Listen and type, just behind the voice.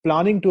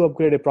planning to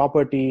upgrade a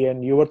property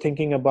and you were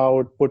thinking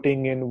about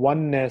putting in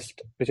one Nest,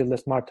 which is the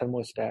smart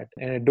thermostat,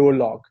 and a door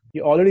lock,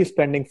 you're already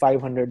spending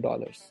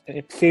 $500 and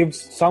it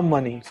saves some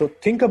money. So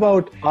think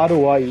about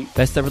ROI.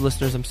 Best ever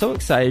listeners, I'm so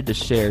excited to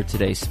share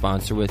today's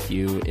sponsor with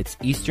you. It's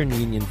Eastern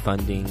Union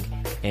Funding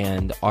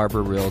and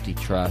Arbor Realty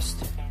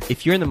Trust.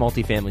 If you're in the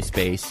multifamily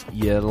space,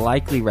 you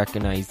likely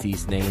recognize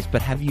these names,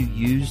 but have you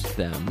used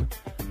them?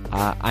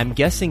 I'm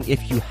guessing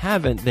if you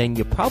haven't, then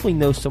you probably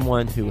know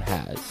someone who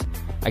has.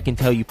 I can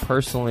tell you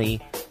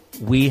personally,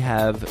 we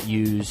have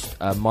used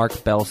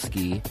Mark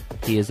Belsky.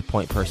 He is a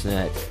point person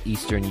at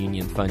Eastern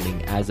Union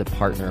Funding as a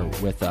partner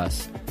with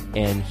us,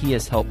 and he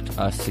has helped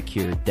us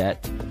secure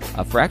debt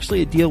for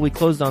actually a deal we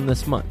closed on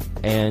this month.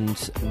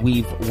 And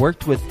we've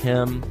worked with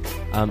him.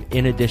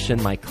 In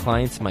addition, my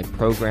clients, my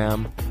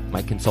program,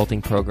 my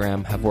consulting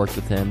program have worked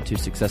with him to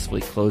successfully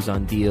close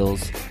on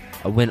deals.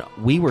 When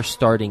we were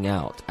starting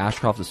out,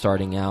 Ashcroft was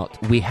starting out,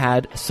 we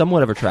had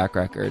somewhat of a track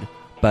record,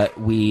 but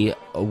we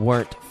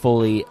weren't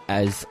fully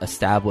as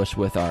established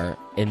with our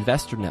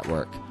investor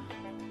network.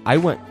 I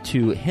went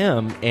to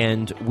him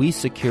and we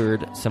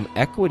secured some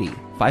equity,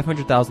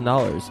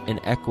 $500,000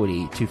 in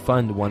equity to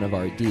fund one of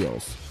our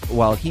deals.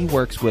 While he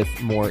works with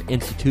more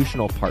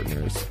institutional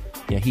partners,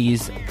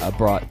 he's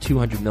brought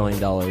 $200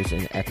 million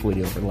in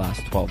equity over the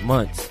last 12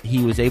 months.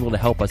 He was able to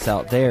help us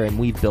out there, and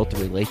we've built a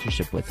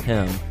relationship with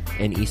him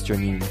and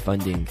Eastern Union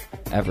Funding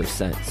ever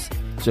since.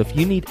 So if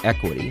you need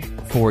equity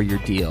for your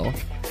deal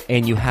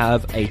and you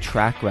have a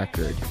track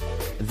record,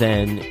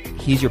 then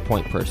he's your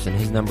point person.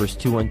 His number is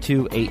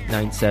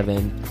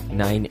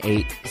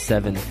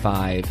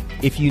 212-897-9875.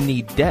 If you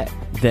need debt,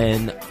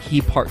 then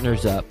he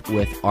partners up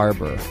with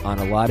Arbor on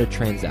a lot of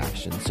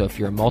transactions. So if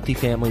you're a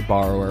multifamily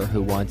borrower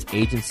who wants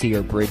agency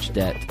or bridge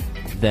debt,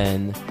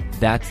 then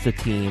that's the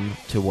team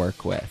to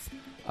work with.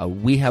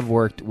 We have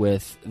worked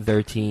with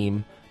their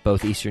team,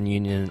 both Eastern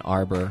Union and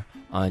Arbor,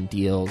 on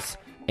deals,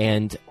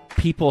 and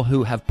people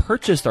who have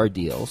purchased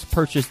deals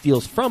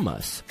from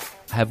us,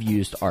 have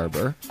used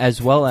Arbor,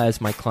 as well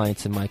as my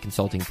clients in my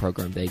consulting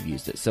program, they've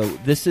used it. So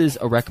this is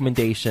a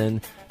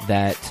recommendation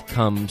that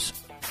comes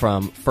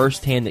from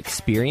firsthand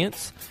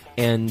experience.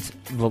 And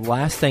the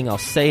last thing I'll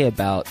say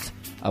about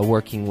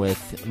working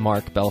with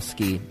Mark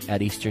Belsky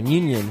at Eastern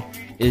Union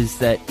is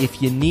that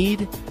if you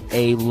need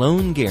a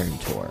loan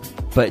guarantor,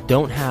 but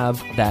don't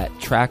have that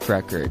track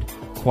record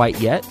quite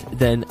yet,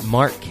 then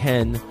Mark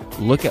can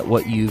look at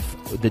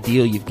the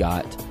deal you've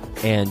got,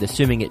 and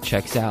assuming it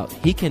checks out,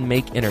 he can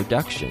make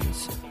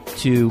introductions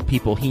to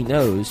people he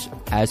knows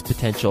as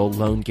potential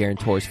loan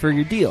guarantors for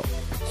your deal.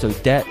 So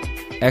debt,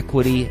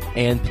 equity,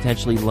 and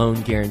potentially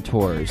loan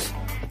guarantors.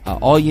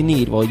 All you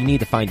need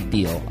to find a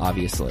deal,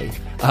 obviously.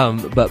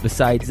 But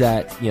besides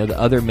that, the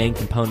other main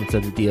components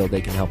of the deal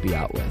they can help you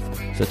out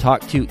with. So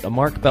talk to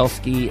Mark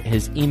Belsky.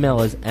 His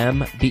email is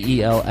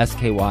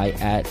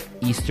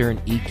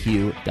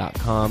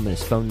mbelsky@easterneq.com, and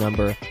his phone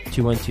number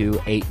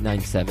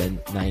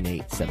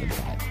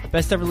 212-897-9875.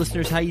 Best ever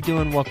listeners, how you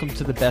doing? Welcome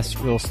to the best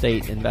real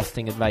estate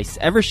investing advice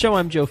ever show.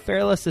 I'm Joe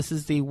Fairless. This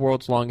is the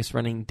world's longest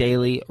running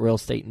daily real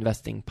estate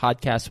investing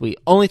podcast. We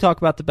only talk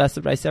about the best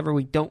advice ever.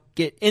 We don't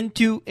get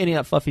into any of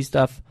that fluffy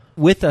stuff.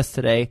 With us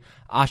today,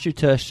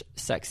 Ashutosh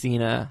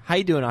Saxena. How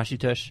you doing,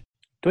 Ashutosh?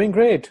 Doing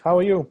great. How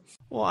are you?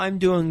 Well, I'm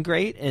doing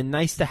great, and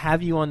nice to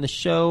have you on the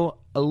show.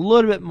 A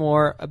little bit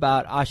more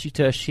about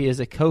Ashutosh. He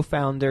is a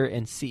co-founder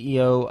and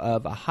CEO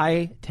of a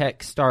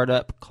high-tech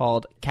startup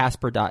called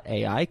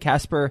Casper.ai.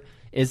 Casper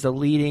is a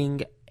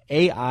leading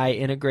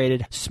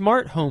AI-integrated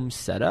smart home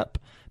setup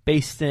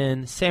based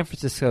in San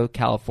Francisco,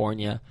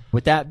 California.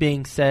 With that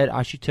being said,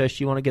 Ashutosh,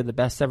 you want to give the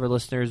best ever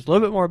listeners a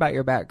little bit more about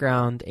your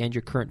background and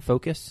your current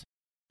focus?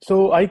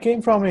 So I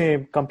came from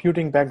a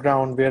computing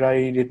background where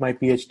I did my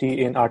PhD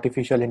in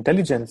artificial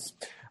intelligence,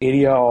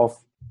 area of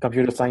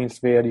computer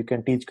science where you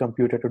can teach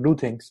computer to do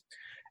things.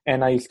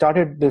 And I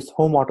started this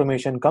home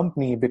automation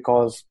company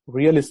because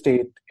real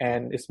estate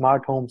and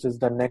smart homes is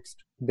the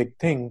next big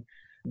thing.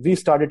 We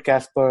started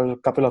Casper a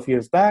couple of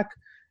years back,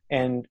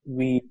 and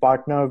we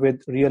partner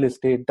with real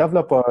estate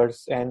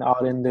developers and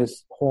are in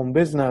this home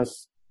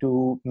business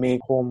to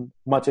make home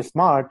much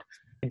smart,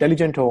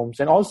 intelligent homes,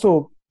 and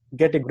also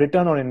get a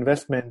return on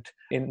investment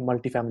in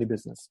multifamily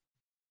business.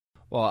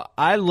 Well,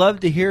 I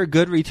love to hear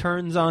good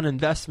returns on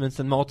investments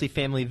in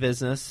multifamily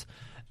business.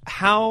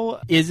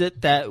 How is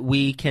it that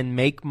we can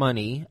make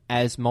money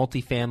as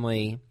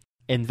multifamily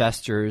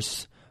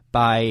investors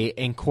by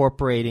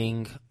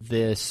incorporating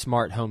the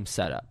smart home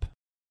setup?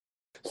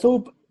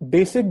 So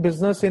basic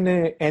business in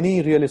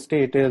any real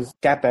estate is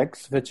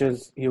CapEx, which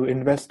is you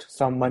invest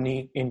some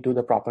money into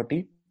the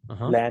property.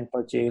 Land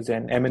purchase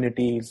and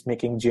amenities,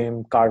 making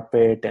gym,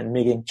 carpet, and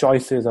making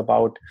choices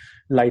about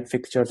light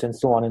fixtures and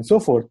so on and so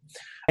forth.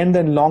 And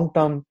then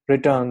long-term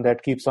return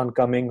that keeps on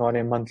coming on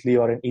a monthly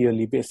or an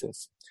yearly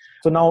basis.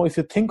 So now if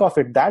you think of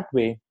it that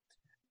way,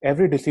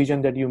 every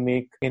decision that you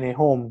make in a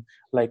home,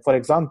 like for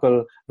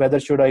example, whether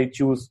should I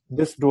choose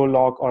this door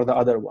lock or the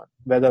other one,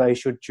 whether I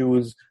should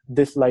choose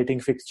this lighting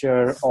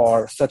fixture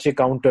or such a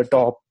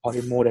countertop or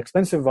a more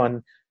expensive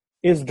one,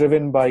 is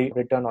driven by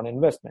return on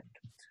investment.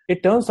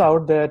 It turns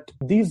out that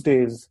these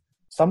days,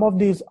 some of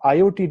these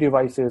IoT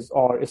devices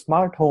or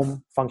smart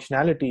home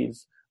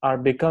functionalities are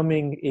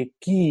becoming a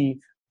key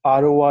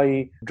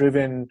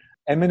ROI-driven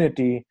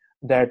amenity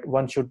that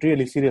one should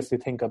really seriously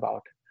think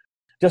about.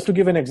 Just to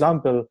give an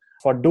example,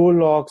 for door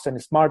locks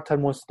and smart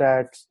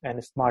thermostats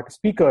and smart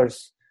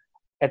speakers,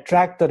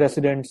 attract the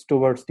residents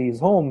towards these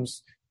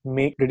homes,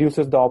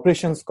 reduces the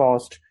operations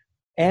cost,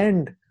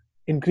 and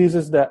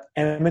increases the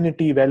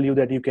amenity value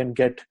that you can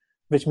get,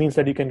 which means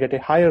that you can get a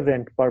higher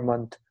rent per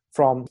month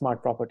from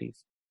smart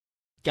properties.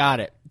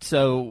 Got it.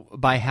 So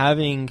by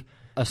having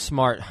a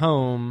smart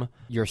home,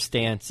 your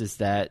stance is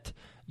that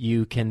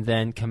you can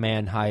then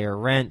command higher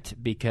rent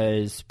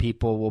because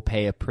people will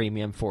pay a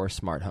premium for a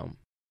smart home.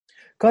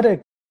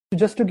 Correct.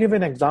 Just to give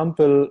an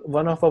example,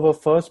 one of our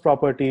first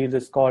properties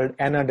is called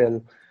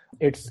Annadel.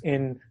 It's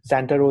in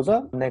Santa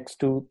Rosa, next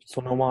to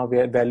Sonoma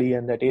Valley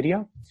and that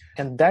area.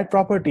 And that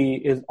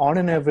property is on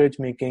an average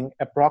making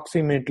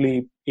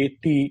approximately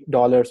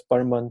 $80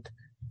 per month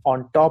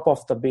on top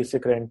of the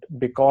basic rent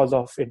because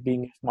of it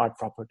being a smart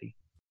property.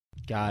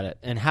 Got it.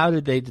 And how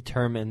did they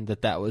determine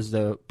that that was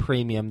the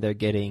premium they're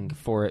getting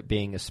for it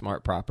being a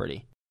smart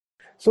property?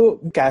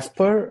 So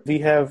Casper, we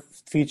have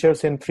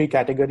features in 3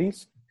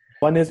 categories.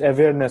 One is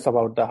awareness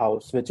about the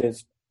house, which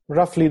is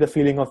roughly the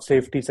feeling of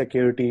safety,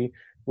 security,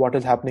 what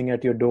is happening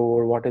at your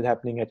door, what is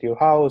happening at your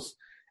house.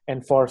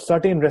 And for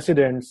certain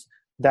residents,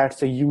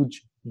 that's a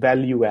huge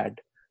value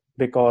add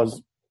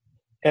because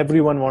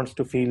everyone wants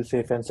to feel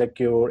safe and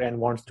secure and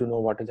wants to know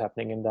what is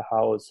happening in the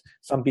house.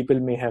 Some people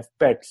may have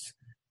pets,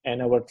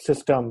 and our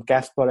system,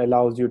 Casper,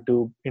 allows you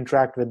to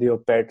interact with your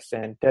pets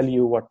and tell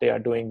you what they are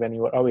doing when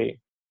you are away.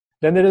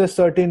 Then there is a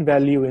certain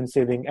value in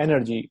saving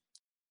energy.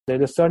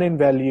 There's a certain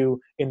value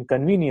in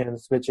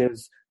convenience, which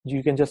is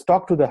you can just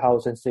talk to the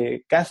house and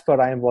say, Casper,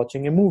 I am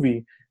watching a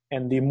movie.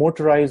 And the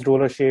motorized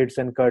roller shades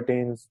and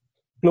curtains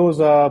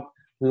close up,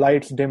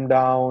 lights dim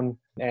down.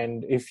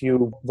 And if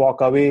you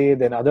walk away,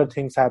 then other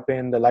things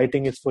happen. The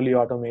lighting is fully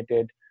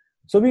automated.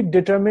 So we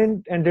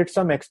determined and did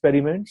some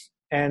experiments.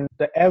 And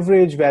the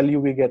average value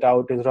we get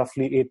out is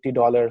roughly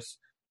 $80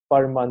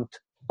 per month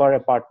per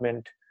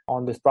apartment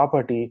on this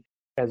property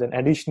as an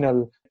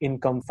additional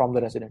income from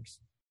the residents.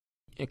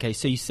 Okay,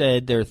 so you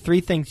said there are 3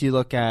 things you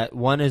look at.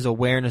 One is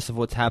awareness of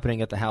what's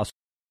happening at the house.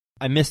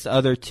 I missed the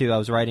other 2. I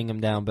was writing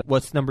them down, but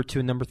what's number 2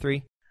 and number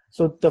 3?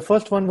 So the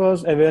first one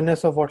was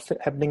awareness of what's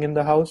happening in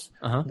the house.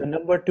 The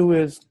number 2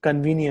 is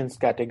convenience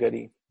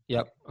category.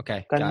 Yep.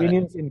 Okay.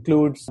 Convenience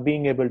includes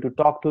being able to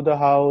talk to the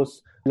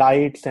house,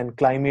 lights and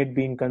climate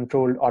being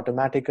controlled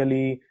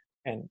automatically,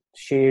 and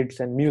shades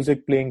and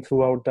music playing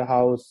throughout the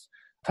house.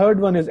 Third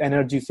one is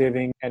energy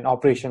saving and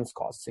operations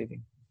cost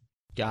saving.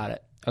 Got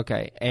it.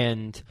 Okay.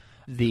 And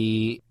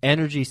the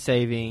energy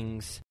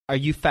savings, are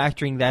you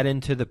factoring that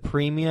into the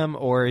premium,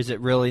 or is it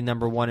really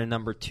number 1 and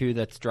number 2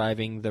 that's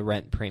driving the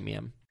rent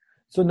premium?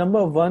 So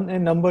number 1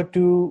 and number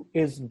 2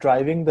 is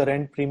driving the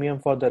rent premium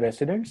for the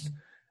residents.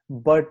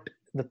 But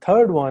the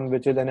third one,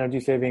 which is energy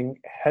saving,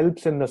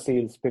 helps in the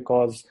sales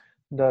because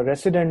the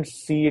residents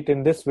see it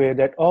in this way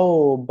that,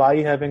 oh, by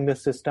having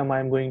this system,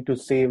 I'm going to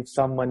save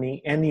some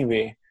money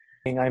anyway.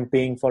 I'm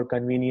paying for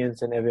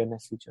convenience and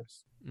awareness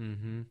features.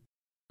 Mm-hmm.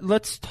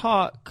 Let's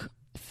talk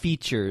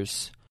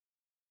features.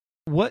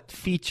 What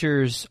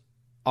features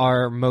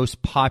are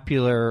most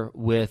popular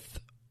with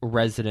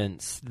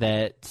residents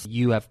that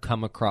you have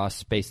come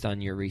across based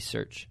on your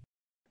research?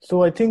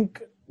 So I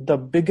think the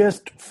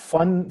biggest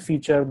fun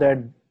feature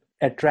that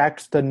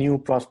attracts the new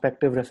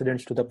prospective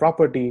residents to the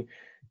property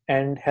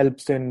and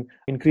helps in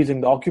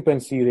increasing the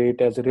occupancy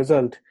rate as a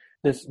result,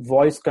 this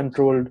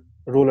voice-controlled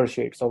roller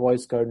shades or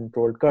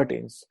voice-controlled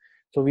curtains.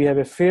 So we have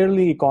a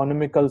fairly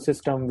economical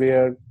system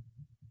where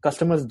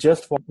customers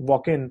just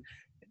walk in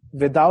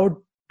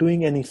without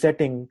doing any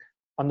setting.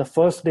 On the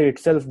first day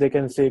itself, they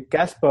can say,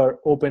 Casper,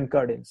 open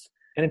curtains.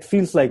 And it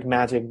feels like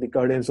magic. The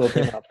curtains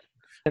open up.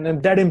 And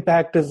then that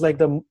impact is like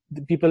the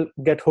people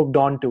get hooked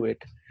onto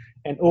it.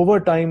 And over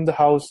time, the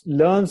house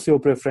learns your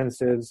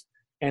preferences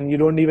and you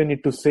don't even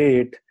need to say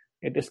it.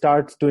 It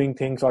starts doing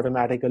things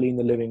automatically in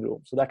the living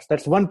room. So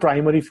that's one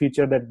primary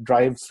feature that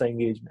drives the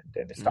engagement.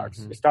 And it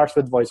starts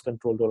with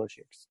voice-controlled roller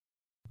shades.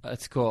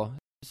 That's cool.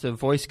 So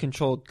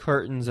voice-controlled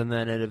curtains, and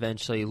then it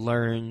eventually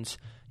learns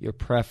your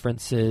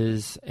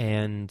preferences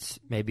and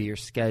maybe your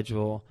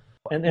schedule.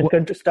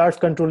 And starts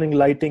controlling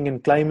lighting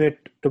and climate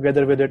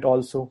together with it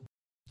also.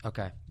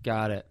 Okay,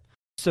 got it.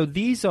 So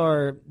these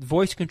are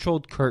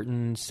voice-controlled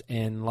curtains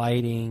and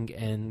lighting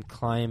and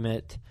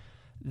climate.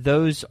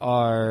 Those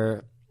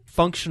are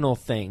functional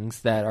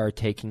things that are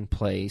taking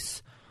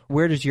place.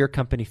 Where does your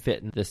company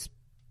fit in this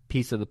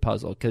piece of the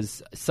puzzle?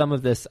 Because some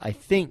of this, I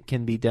think,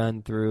 can be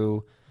done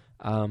through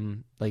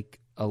like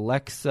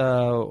Alexa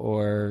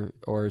or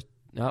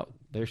no,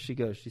 there she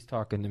goes. She's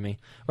talking to me.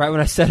 Right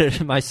when I said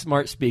it, my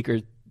smart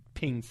speaker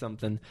pinged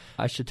something.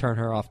 I should turn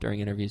her off during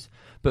interviews.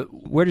 But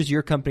where does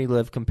your company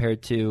live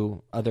compared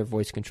to other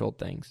voice-controlled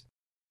things?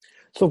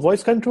 So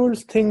voice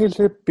controls thing is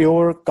a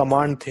pure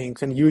command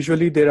things, and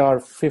usually there are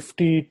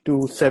 50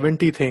 to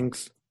 70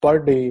 things per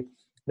day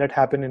that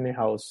happen in a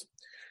house.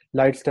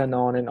 Lights turn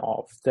on and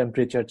off,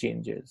 temperature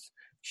changes,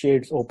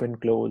 shades open,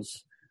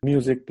 close,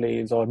 music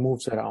plays or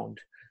moves around.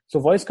 So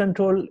voice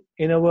control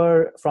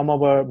from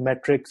our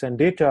metrics and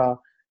data,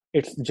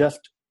 it's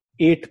just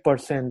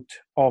 8%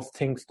 of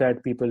things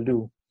that people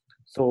do.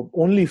 So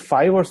only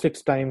 5 or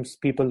 6 times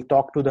people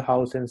talk to the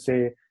house and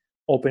say,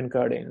 open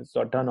curtains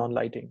or turn on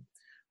lighting.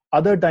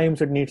 Other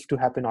times it needs to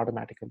happen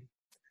automatically.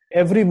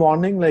 Every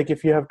morning, like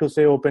if you have to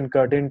say open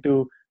curtain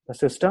to the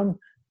system,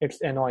 it's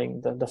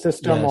annoying. The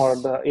system or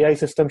the AI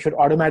system should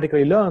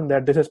automatically learn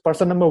that this is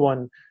person number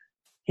 1.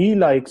 He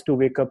likes to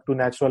wake up to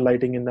natural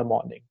lighting in the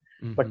morning.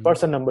 Mm-hmm. But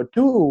person number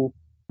 2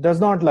 does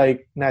not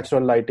like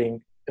natural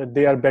lighting.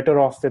 They are better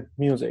off with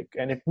music,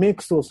 and it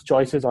makes those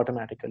choices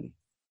automatically.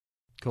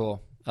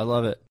 Cool. I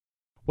love it.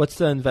 What's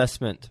the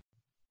investment?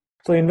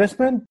 So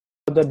investment,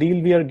 the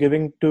deal we are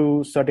giving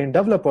to certain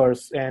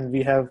developers, and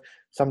we have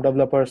some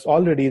developers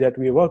already that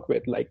we work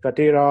with, like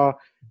Katera,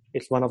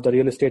 it's one of the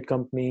real estate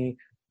company,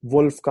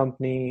 Wolf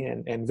company,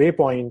 and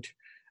Waypoint.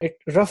 It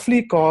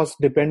roughly costs,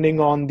 depending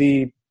on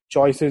the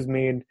choices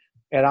made,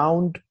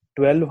 around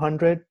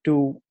 $1,200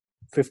 to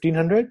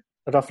 $1,500,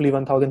 roughly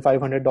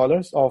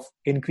 $1,500 of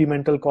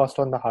incremental cost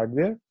on the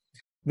hardware,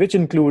 which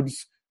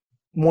includes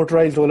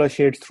motorized roller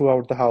shades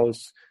throughout the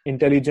house,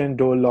 intelligent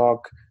door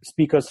lock,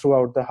 speakers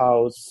throughout the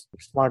house,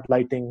 smart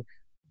lighting,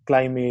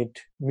 climate,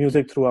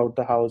 music throughout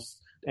the house,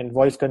 and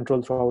voice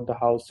control throughout the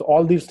house. So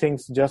all these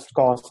things just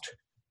cost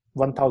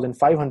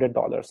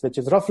 $1,500, which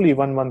is roughly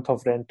 1 month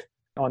of rent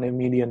on a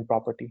median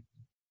property.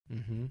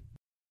 Mm-hmm.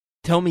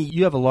 Tell me,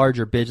 you have a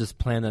larger business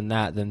plan than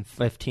that, than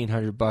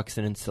 $1,500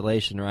 in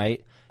installation,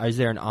 right? Is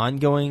there an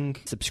ongoing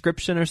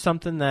subscription or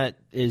something that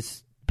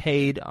is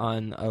paid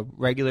on a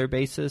regular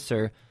basis,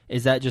 or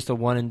is that just a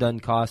one and done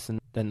cost and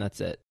then that's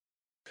it?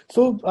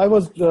 So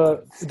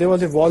there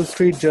was a Wall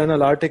Street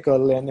Journal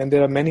article, and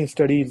there are many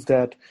studies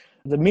that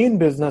the main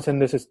business in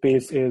this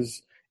space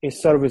is a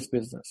service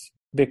business,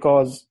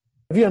 because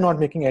we are not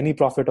making any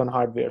profit on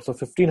hardware. So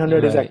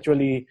 $1,500 is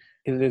actually,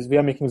 we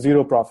are making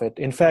zero profit.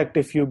 In fact,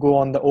 if you go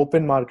on the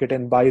open market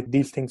and buy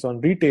these things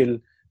on retail,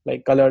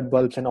 like colored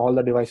bulbs and all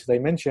the devices I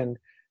mentioned,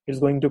 it's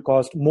going to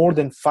cost more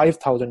than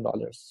 $5,000.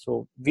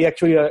 So we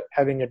actually are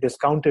having a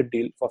discounted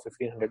deal for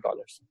 $1,500.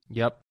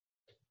 Yep.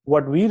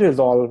 What we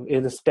resolve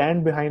is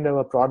stand behind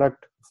our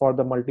product for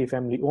the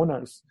multifamily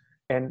owners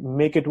and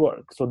make it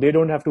work, so they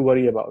don't have to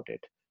worry about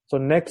it. So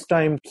next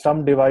time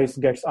some device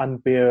gets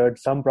unpaired,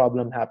 some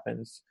problem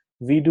happens,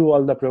 we do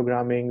all the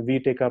programming, we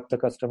take up the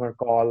customer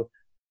call,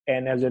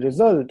 and as a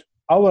result,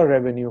 our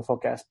revenue for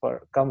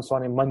Casper comes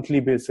on a monthly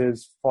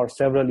basis for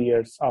several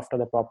years after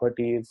the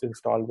property is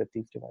installed with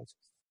these devices.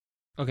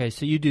 Okay,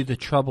 so you do the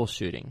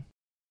troubleshooting.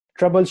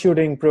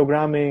 Troubleshooting,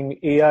 programming,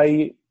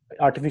 AI,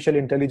 artificial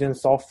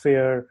intelligence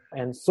software,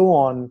 and so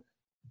on,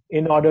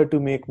 in order to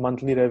make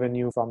monthly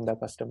revenue from the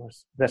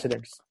customers,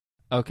 residents.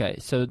 Okay,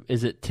 so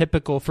is it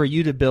typical for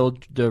you to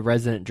build the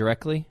resident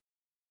directly?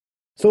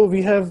 So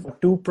we have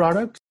 2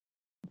 products.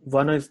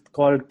 One is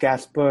called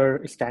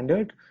Casper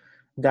Standard,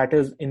 that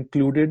is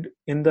included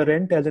in the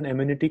rent as an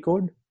amenity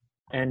code,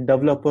 and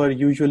developer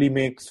usually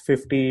makes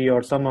 50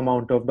 or some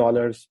amount of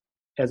dollars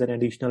as an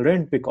additional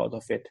rent because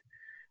of it.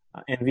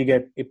 And we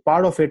get a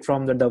part of it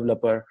from the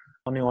developer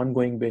on an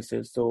ongoing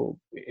basis. So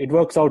it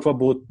works out for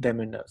both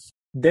them and us.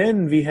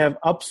 Then we have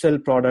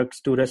upsell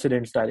products to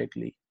residents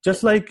directly.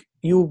 Just like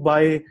you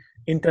buy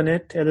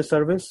internet as a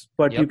service,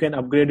 but you can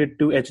upgrade it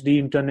to HD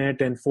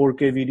internet and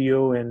 4K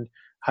video and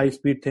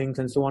high-speed things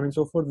and so on and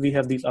so forth. We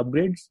have these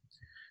upgrades.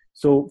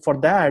 So for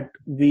that,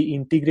 we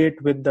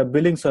integrate with the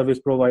billing service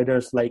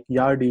providers like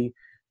Yardi,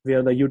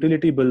 where the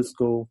utility bills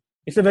go.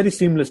 It's a very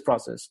seamless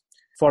process.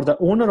 For the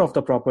owner of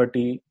the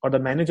property or the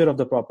manager of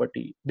the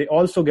property, they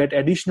also get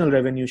additional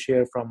revenue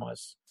share from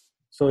us.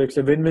 So it's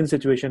a win-win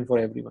situation for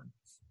everyone.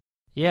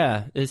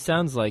 Yeah, it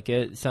sounds like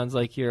it. It sounds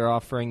like you're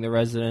offering the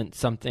resident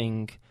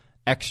something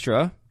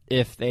extra.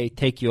 If they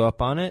take you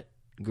up on it,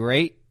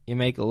 great. You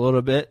make a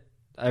little bit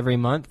every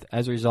month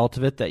as a result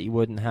of it that you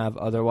wouldn't have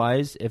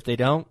otherwise. If they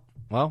don't,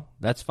 well,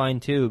 that's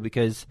fine too,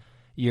 because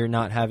you're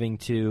not having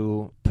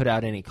to put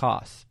out any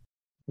costs.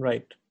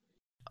 Right.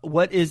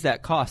 What is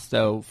that cost,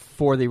 though,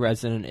 for the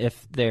resident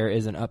if there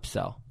is an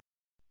upsell?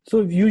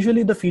 So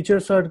usually the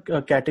features are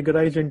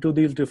categorized into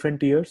these different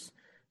tiers.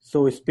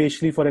 So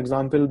especially, for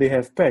example, they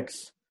have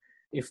pets.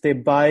 If they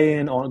buy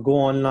and go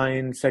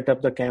online, set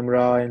up the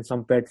camera and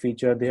some pet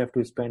feature, they have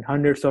to spend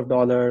hundreds of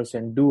dollars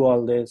and do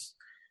all this.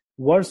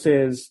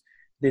 Versus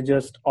they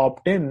just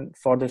opt in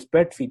for this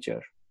pet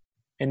feature.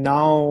 And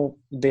now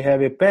they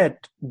have a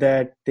pet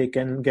that they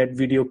can get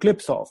video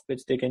clips of,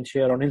 which they can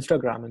share on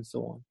Instagram and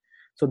so on.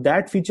 So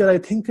that feature, I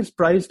think, is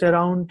priced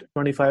around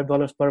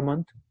 $25 per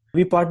month.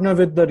 We partner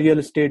with the real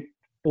estate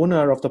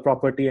owner of the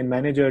property and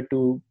manager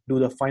to do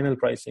the final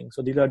pricing.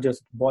 So these are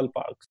just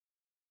ballparks.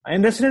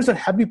 And residents are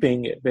happy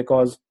paying it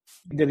because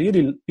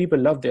people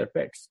love their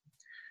pets.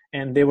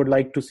 and they would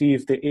like to see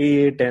if they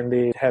ate, and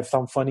they have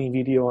some funny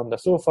video on the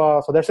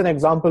sofa. So that's an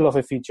example of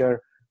a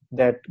feature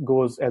that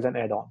goes as an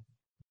add-on.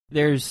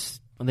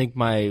 I think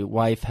my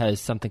wife has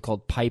something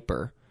called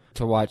Piper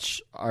to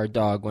watch our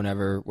dog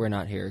whenever we're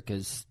not here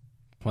because,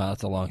 well,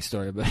 that's a long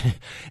story, but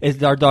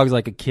our dog's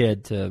like a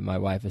kid to my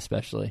wife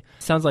especially.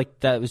 Sounds like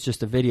that was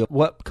just a video.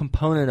 What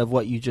component of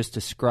what you just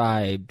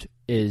described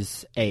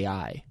is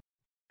AI?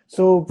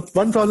 So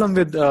one problem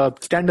with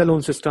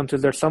standalone systems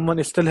is that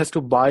someone still has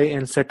to buy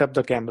and set up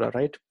the camera,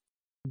 right?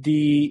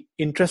 The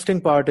interesting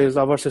part is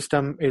our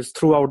system is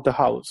throughout the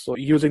house. So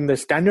using the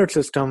standard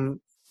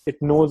system, it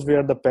knows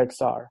where the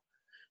pets are.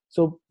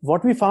 So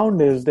what we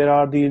found is there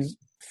are these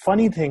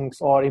funny things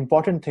or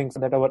important things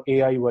that our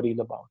AI worries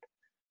about.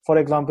 For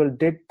example,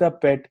 did the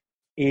pet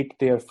eat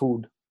their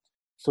food?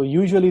 So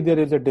usually there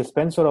is a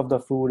dispenser of the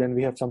food and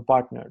we have some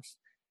partners.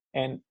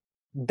 And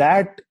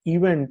that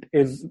event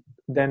is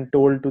then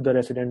told to the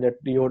resident that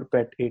your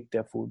pet ate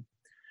their food.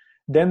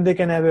 Then they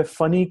can have a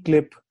funny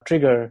clip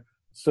trigger.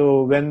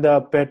 So when the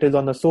pet is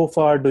on the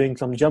sofa doing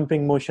some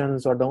jumping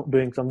motions or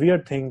doing some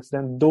weird things,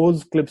 then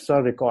those clips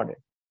are recorded.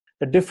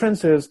 The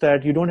difference is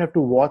that you don't have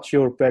to watch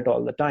your pet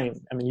all the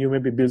time. I mean, you may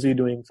be busy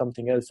doing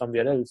something else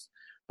somewhere else,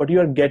 but you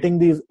are getting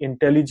these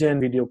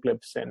intelligent video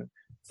clips and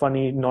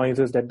funny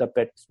noises that the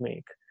pets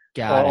make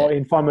or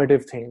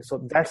informative things.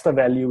 So that's the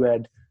value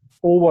add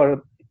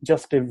over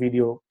just a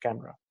video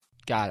camera.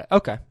 Got it.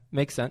 Okay.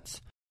 Makes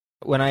sense.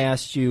 When I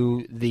asked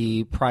you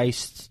the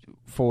price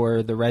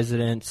for the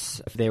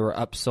residents, if they were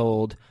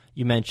upsold,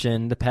 you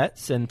mentioned the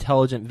pets,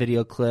 intelligent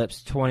video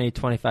clips,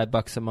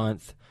 $20-$25 a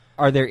month.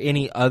 Are there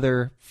any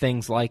other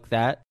things like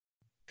that?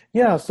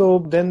 Yeah.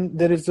 So then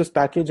there is this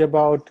package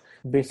about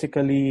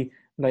basically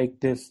like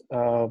this.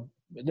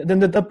 Then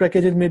the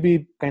packages may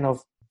be kind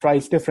of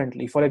priced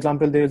differently. For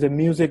example, there is a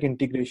music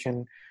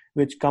integration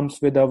which comes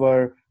with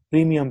our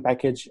premium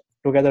package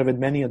together with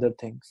many other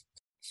things.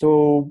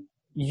 So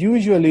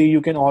usually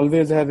you can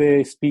always have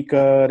a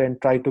speaker and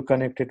try to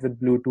connect it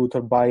with Bluetooth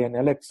or buy an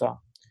Alexa.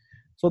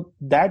 So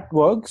that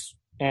works,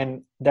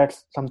 and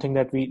that's something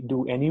that we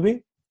do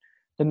anyway.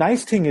 The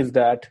nice thing is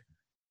that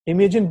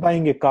imagine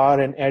buying a car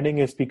and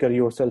adding a speaker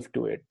yourself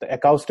to it. The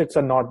acoustics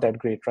are not that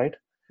great, right?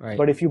 Right.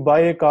 But if you buy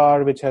a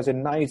car which has a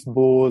nice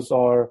Bose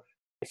or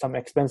some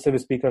expensive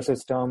speaker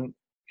system,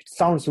 it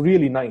sounds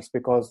really nice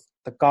because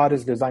the car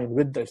is designed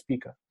with the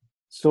speaker.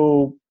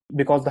 So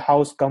because the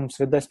house comes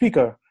with the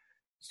speaker.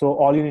 So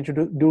all you need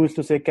to do is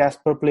to say,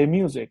 Casper, play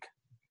music.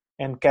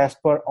 And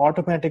Casper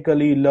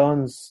automatically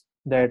learns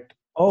that,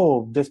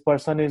 oh, this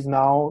person is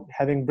now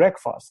having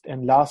breakfast.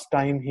 And last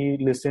time he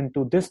listened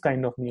to this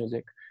kind of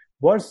music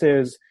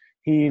versus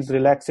he's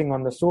relaxing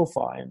on the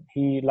sofa and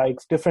he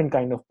likes different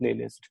kind of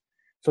playlist.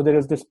 So there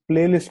is this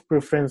playlist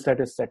preference that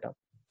is set up.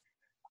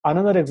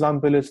 Another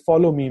example is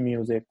follow me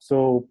music.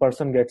 So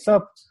person gets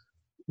up,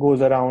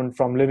 goes around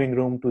from living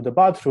room to the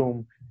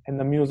bathroom, and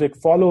the music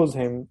follows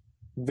him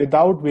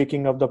without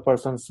waking up the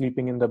person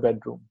sleeping in the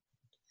bedroom.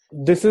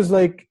 This is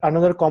like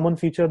another common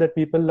feature that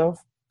people love,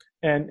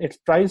 and it's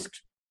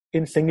priced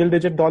in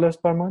single-digit dollars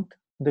per month,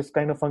 this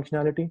kind of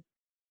functionality.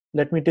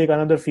 Let me take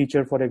another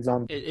feature, for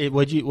example.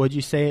 Would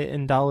you say it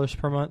in dollars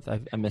per month?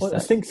 I missed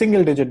that.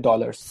 Single-digit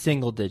dollars.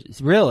 Single digits.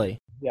 Really?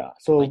 Yeah.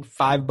 So like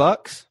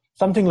 $5?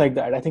 Something like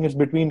that. I think it's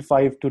between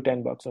 $5 to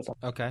 $10 or something.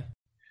 Okay.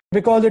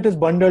 Because it is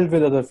bundled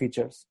with other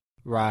features.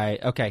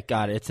 Right. Okay.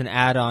 Got it. It's an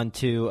add-on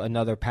to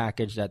another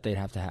package that they'd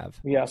have to have.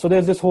 Yeah. So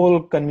there's this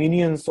whole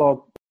convenience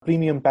of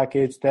premium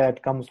package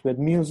that comes with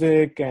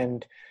music,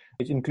 and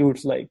it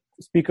includes like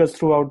speakers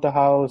throughout the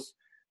house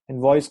and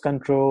voice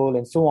control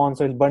and so on.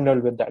 So it's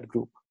bundled with that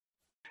group.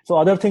 So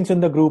other things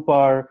in the group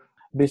are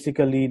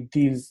basically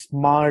these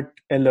smart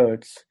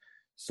alerts.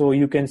 So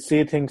you can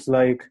say things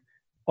like,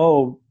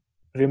 oh,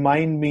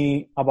 remind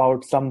me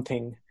about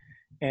something.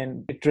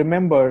 And it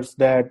remembers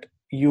that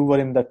you were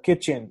in the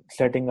kitchen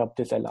setting up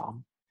this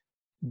alarm.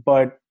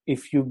 But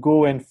if you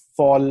go and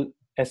fall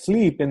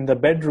asleep in the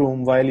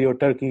bedroom while your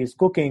turkey is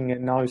cooking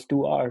and now it's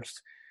 2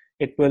 hours,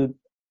 it will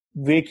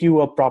wake you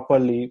up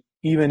properly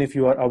even if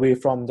you are away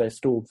from the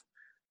stove.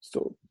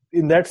 So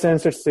in that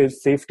sense, it's a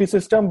safety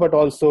system, but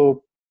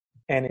also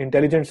an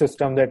intelligent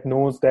system that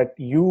knows that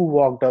you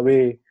walked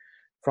away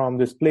from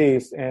this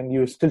place and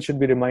you still should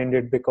be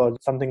reminded because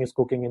something is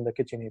cooking in the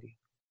kitchen area.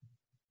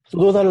 So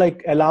those are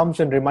like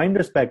alarms and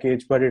reminders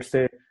package, but it's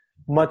a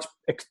much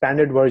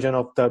expanded version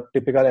of the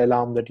typical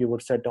alarm that you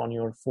would set on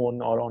your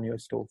phone or on your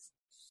stove.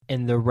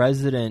 And the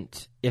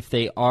resident, if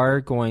they are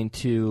going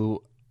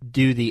to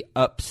do the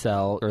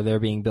upsell or they're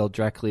being billed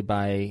directly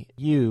by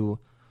you,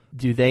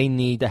 do they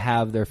need to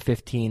have their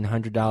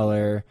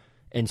 $1,500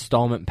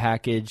 installment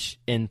package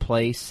in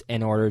place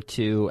in order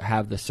to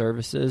have the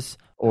services?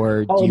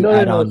 Or do you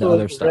add on the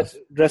other stuff?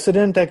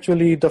 Resident,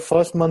 actually, the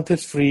first month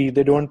is free.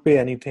 They don't pay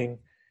anything.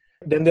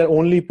 Then they're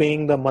only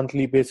paying the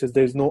monthly basis.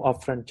 There's no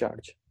upfront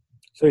charge.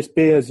 So it's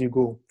pay as you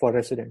go for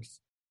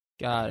residents.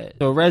 Got it.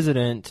 So a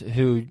resident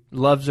who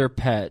loves their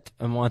pet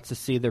and wants to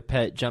see their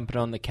pet jumping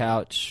on the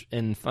couch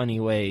in funny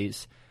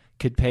ways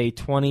could pay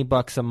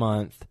 $20 a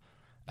month,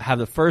 have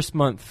the first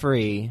month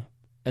free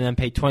and then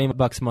pay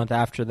 $20 a month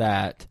after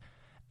that,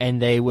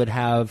 and they would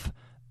have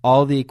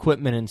all the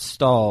equipment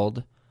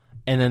installed,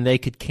 and then they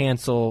could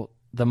cancel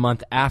the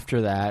month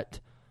after that,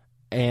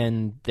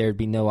 and there'd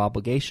be no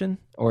obligation?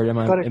 Or am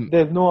Correct.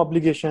 There's no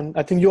obligation.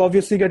 I think you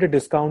obviously get a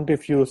discount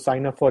if you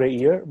sign up for a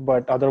year,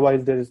 but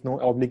otherwise there is no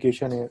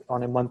obligation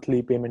on a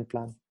monthly payment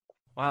plan.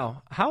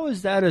 Wow. How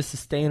is that a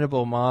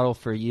sustainable model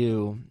for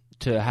you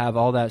to have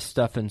all that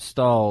stuff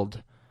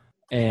installed?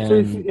 And so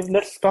if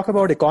let's talk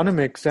about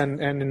economics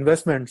and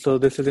investment. So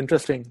this is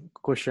interesting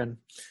question.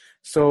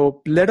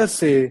 So let us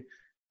say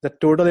the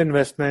total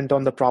investment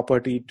on the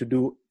property to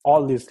do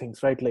all these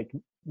things, right? Like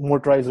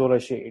motorized roller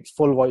shades,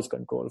 full voice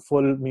control,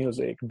 full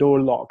music,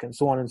 door lock, and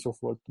so on and so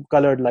forth,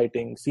 colored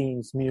lighting,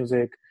 scenes,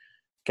 music,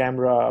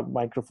 camera,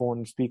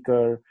 microphone,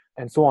 speaker,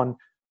 and so on,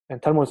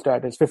 and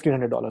thermostat is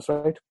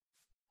 $1,500, right?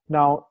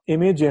 Now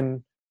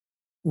imagine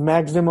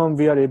maximum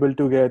we are able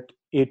to get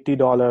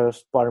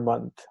 $80 per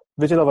month,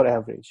 which is our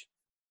average.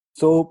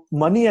 So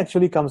money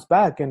actually comes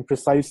back in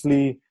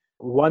precisely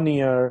 1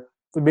 year,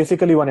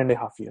 basically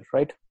 1.5 years,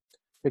 right?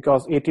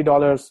 Because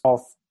 $80 of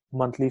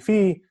monthly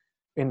fee,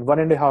 in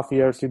 1.5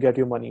 years, you get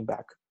your money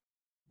back.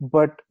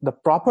 But the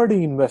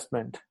property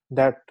investment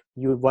that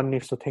one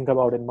needs to think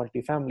about in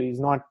multifamily is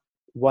not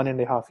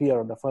 1.5 years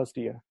or the first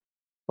year.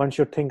 One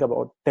should think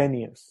about 10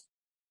 years.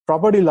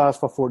 Property lasts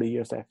for 40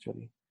 years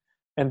actually.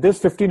 And this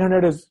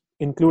 $1,500 is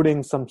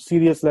including some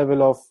serious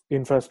level of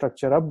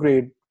infrastructure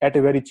upgrade at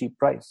a very cheap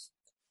price.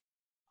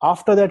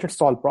 After that,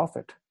 it's all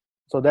profit.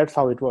 So that's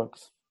how it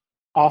works.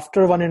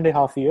 After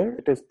 1.5 years,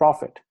 it is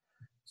profit.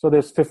 So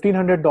this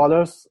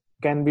 $1,500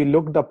 can be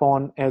looked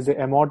upon as an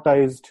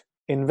amortized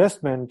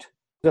investment,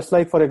 just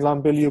like, for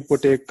example, you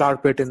put a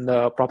carpet in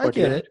the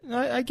property. I get it.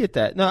 I get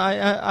that. No,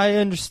 I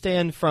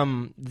understand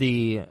from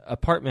the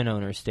apartment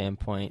owner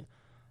standpoint.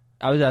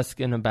 I was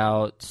asking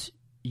about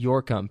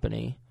your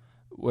company,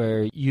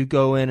 where you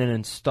go in and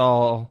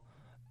install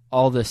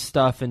all this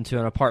stuff into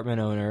an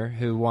apartment owner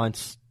who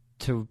wants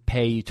to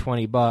pay you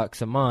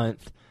 $20 a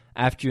month.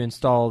 After you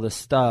install the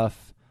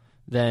stuff,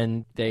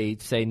 then they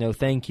say, no,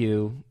 thank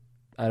you.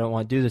 I don't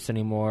want to do this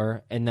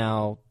anymore. And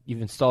now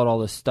you've installed all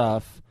this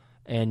stuff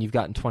and you've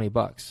gotten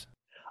 $20.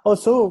 Oh,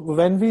 so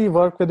when we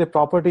work with a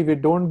property, we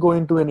don't go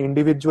into an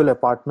individual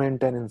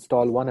apartment and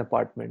install one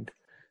apartment.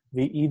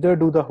 We either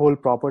do the whole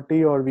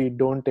property or we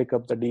don't take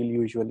up the deal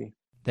usually.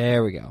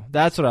 There we go.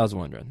 That's what I was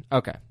wondering.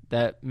 Okay.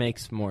 That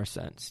makes more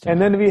sense. And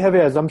then we have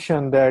an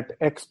assumption that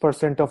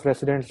X% of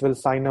residents will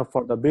sign up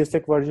for the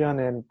basic version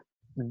and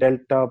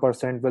delta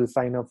 % will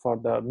sign up for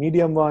the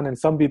medium one, and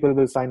some people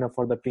will sign up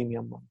for the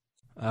premium one.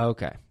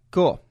 Okay,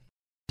 cool.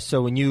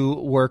 So when you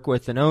work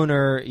with an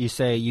owner, you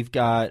say you've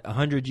got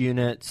 100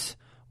 units.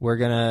 We're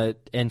going to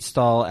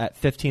install at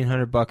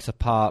 $1,500 a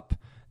pop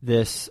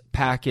this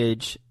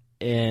package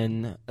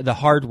in the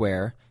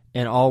hardware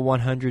in all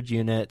 100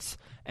 units,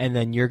 and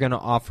then you're going to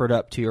offer it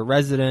up to your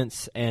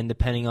residents, and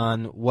depending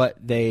on what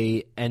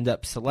they end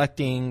up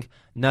selecting,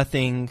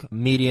 nothing,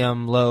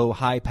 medium, low,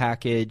 high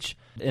package,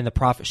 and the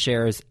profit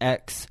share is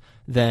X,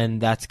 then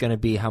that's going to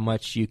be how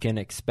much you can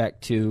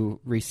expect to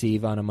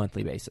receive on a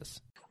monthly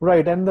basis.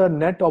 Right, and the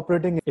net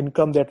operating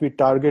income that we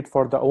target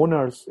for the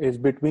owners is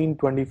between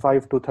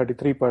 25 to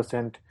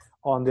 33%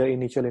 on their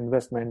initial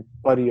investment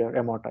per year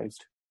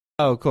amortized.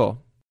 Oh,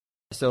 cool.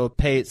 So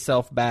pay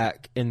itself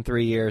back in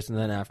 3 years, and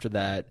then after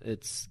that,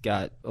 it's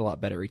got a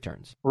lot better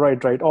returns. Right.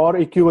 Or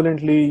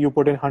equivalently, you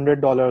put in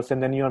 $100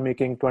 and then you are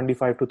making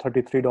 $25 to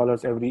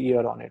 $33 every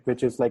year on it,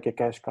 which is like a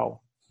cash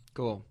cow.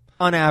 Cool.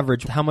 On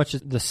average, how much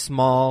is the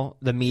small,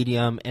 the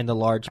medium, and the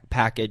large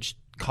package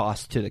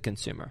cost to the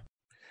consumer?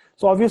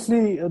 So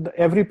obviously,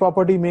 every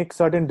property makes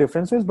certain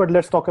differences, but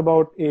let's talk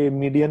about a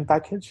median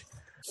package.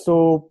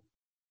 So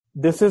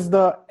this is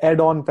the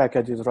add-on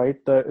packages, right?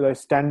 The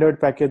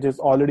standard package is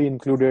already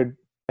included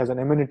as an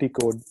amenity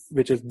code,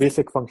 which is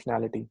basic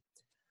functionality.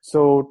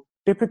 So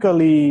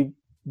typically,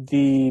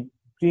 the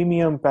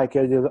premium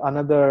package is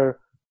another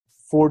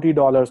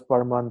 $40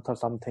 per month or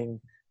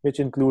something, which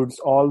includes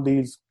all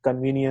these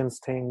convenience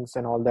things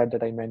and all that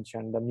I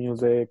mentioned, the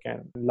music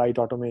and light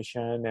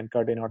automation and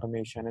curtain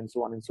automation and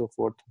so on and so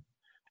forth,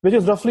 which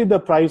is roughly the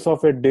price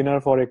of a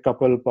dinner for a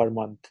couple per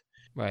month.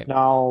 Right.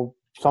 Now,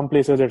 some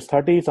places it's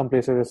 30, some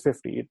places it's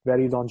 50. It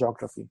varies on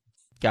geography.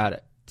 Got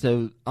it.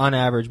 So on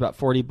average, about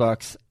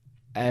 $40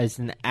 as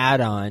an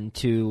add-on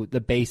to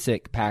the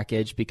basic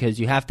package, because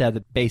you have to have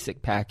the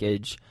basic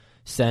package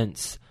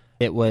since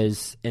it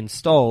was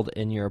installed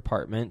in your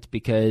apartment,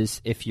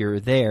 because if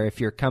you're there,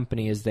 if your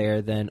company is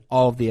there, then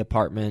all of the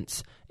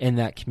apartments in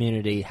that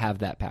community have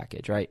that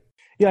package, right?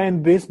 Yeah,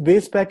 and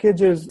base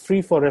package is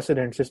free for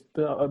residents. It's,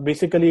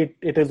 basically,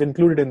 it is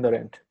included in the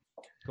rent.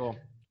 Cool.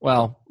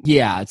 Well,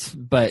 yeah, it's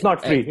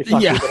not free. It's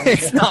not free.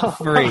 It's not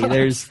free.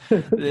 There's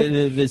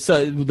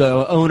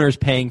the owner's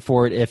paying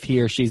for it if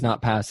he or she's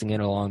not passing it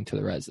along to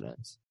the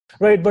residents.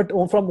 Right, but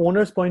from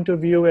owner's point of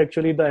view,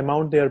 actually, the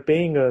amount they are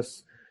paying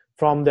us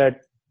from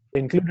that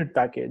included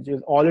package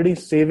is already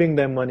saving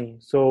them money.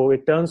 So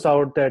it turns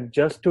out that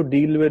just to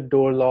deal with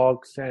door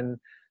locks and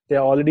they're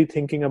already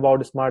thinking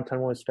about smart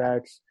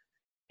thermostats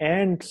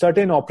and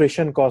certain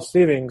operation cost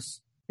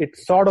savings, it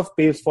sort of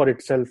pays for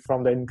itself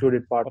from the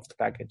included part of the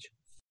package.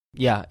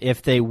 Yeah,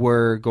 if they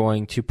were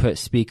going to put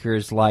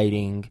speakers,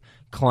 lighting,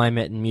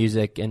 climate, and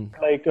music, and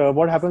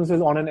what happens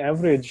is on an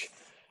average,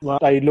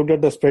 I looked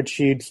at the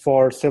spreadsheets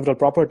for several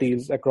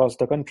properties across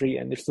the country,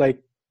 and it's like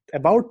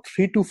about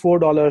 $3 to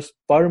 $4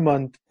 per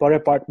month per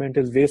apartment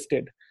is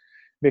wasted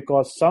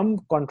because some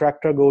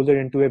contractor goes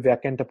into a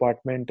vacant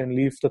apartment and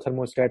leaves the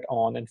thermostat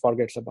on and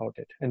forgets about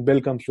it, and bill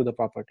comes to the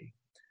property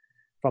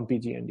from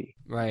PG&E.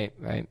 Right.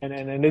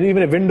 And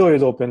even a window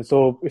is open.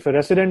 So if a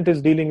resident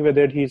is dealing with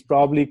it, he's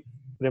probably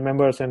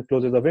remembers and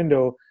closes the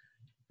window.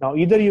 Now,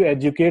 either you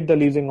educate the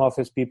leasing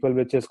office people,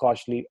 which is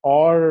costly,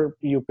 or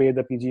you pay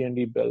the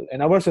PG&E bill.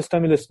 And our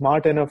system is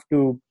smart enough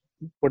to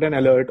put an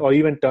alert or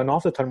even turn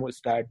off the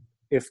thermostat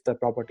if the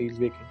property is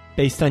vacant.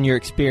 Based on your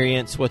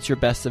experience, what's your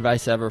best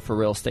advice ever for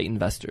real estate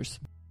investors?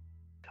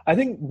 I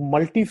think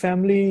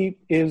multifamily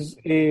is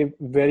a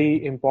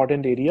very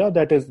important area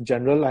that is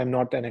general. I'm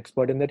not an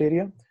expert in that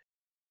area.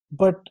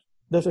 But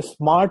this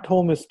smart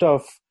home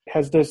stuff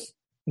has this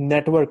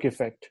network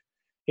effect.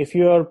 If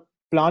you are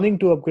planning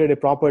to upgrade a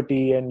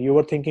property and you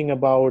were thinking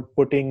about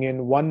putting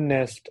in one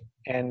Nest,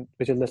 and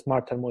which is the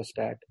smart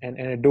thermostat, and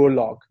a door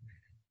lock,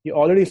 you're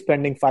already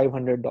spending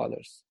 $500.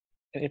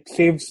 And it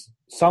saves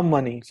some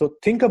money. So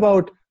think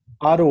about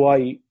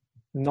ROI,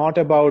 not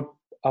about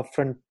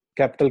upfront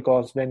capital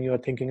costs when you are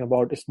thinking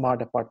about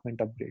smart apartment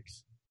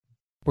upgrades.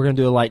 We're going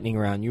to do a lightning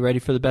round. You ready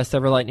for the best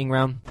ever lightning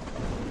round?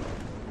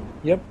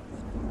 Yep.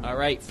 All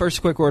right.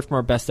 First, quick word from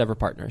our best ever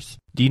partners.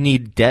 Do you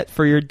need debt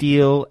for your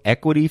deal,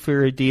 equity for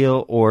your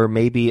deal, or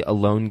maybe a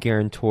loan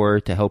guarantor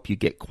to help you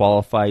get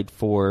qualified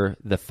for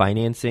the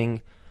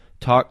financing?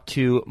 Talk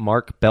to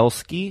Mark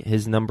Belsky.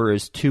 His number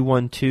is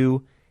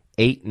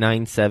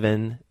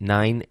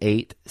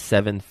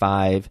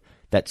 212-897-9875.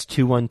 That's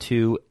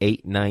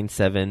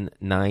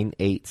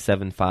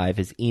 212-897-9875.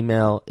 His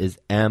email is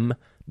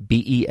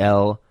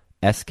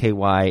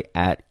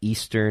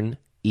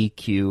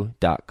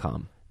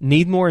mbelsky@easterneq.com.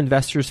 Need more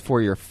investors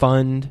for your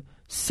fund,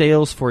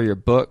 sales for your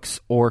books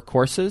or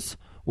courses?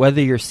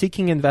 Whether you're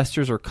seeking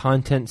investors or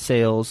content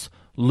sales,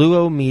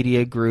 Luo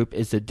Media Group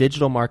is a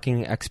digital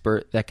marketing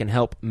expert that can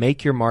help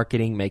make your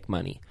marketing make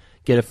money.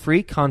 Get a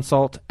free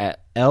consult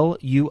at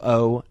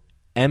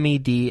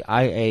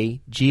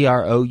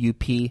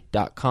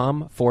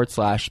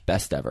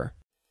luomediagroup.com/best ever.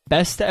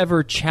 Best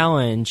ever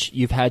challenge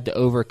you've had to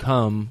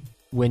overcome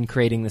when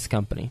creating this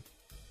company?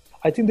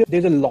 I think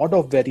there's a lot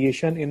of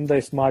variation in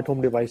the smart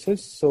home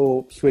devices.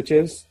 So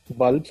switches,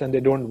 bulbs, and they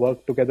don't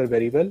work together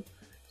very well.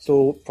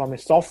 So from a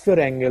software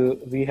angle,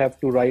 we have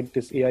to write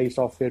this AI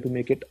software to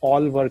make it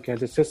all work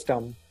as a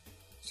system.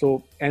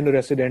 So any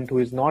resident who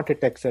is not a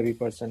tech-savvy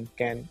person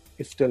can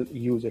still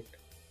use it.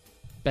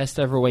 Best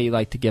ever way you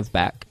like to give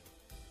back?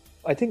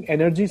 I think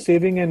energy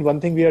saving, and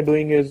one thing we are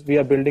doing is we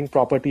are building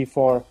property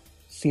for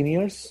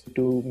seniors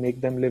to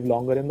make them live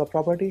longer in the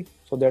property.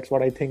 So that's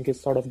what I think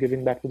is sort of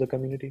giving back to the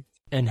community.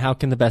 And how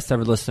can the best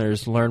ever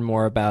listeners learn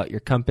more about your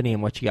company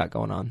and what you got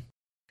going on?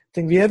 I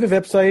think we have a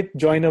website,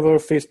 join our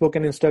Facebook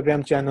and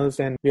Instagram channels,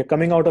 and we are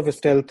coming out of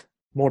stealth.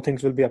 More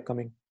things will be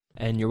upcoming.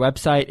 And your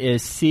website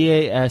is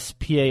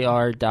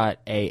caspar.ai.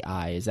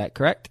 Is that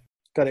correct?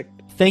 Correct.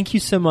 Thank you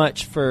so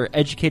much for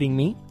educating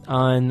me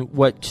on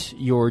what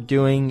you're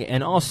doing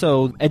and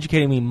also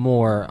educating me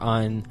more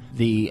on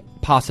the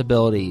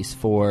possibilities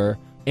for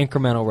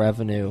incremental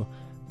revenue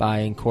by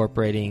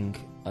incorporating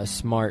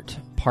smart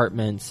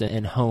apartments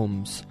and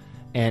homes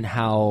and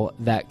how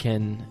that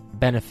can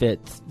benefit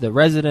the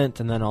resident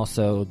and then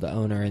also the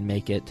owner and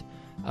make it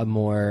a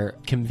more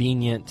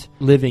convenient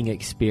living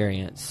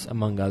experience,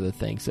 among other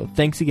things. So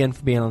thanks again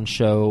for being on the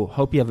show.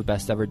 Hope you have a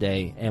best ever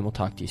day, and we'll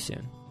talk to you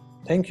soon.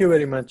 Thank you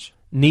very much.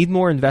 Need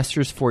more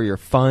investors for your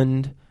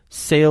fund,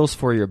 sales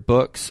for your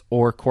books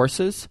or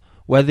courses?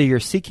 Whether you're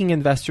seeking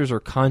investors or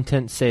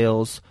content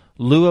sales,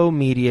 Luo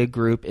Media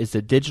Group is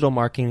a digital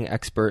marketing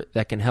expert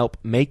that can help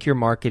make your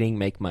marketing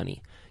make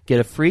money. Get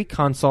a free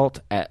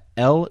consult at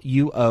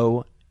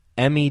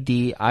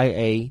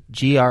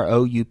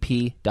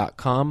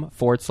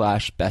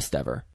luomediagroup.com/best ever.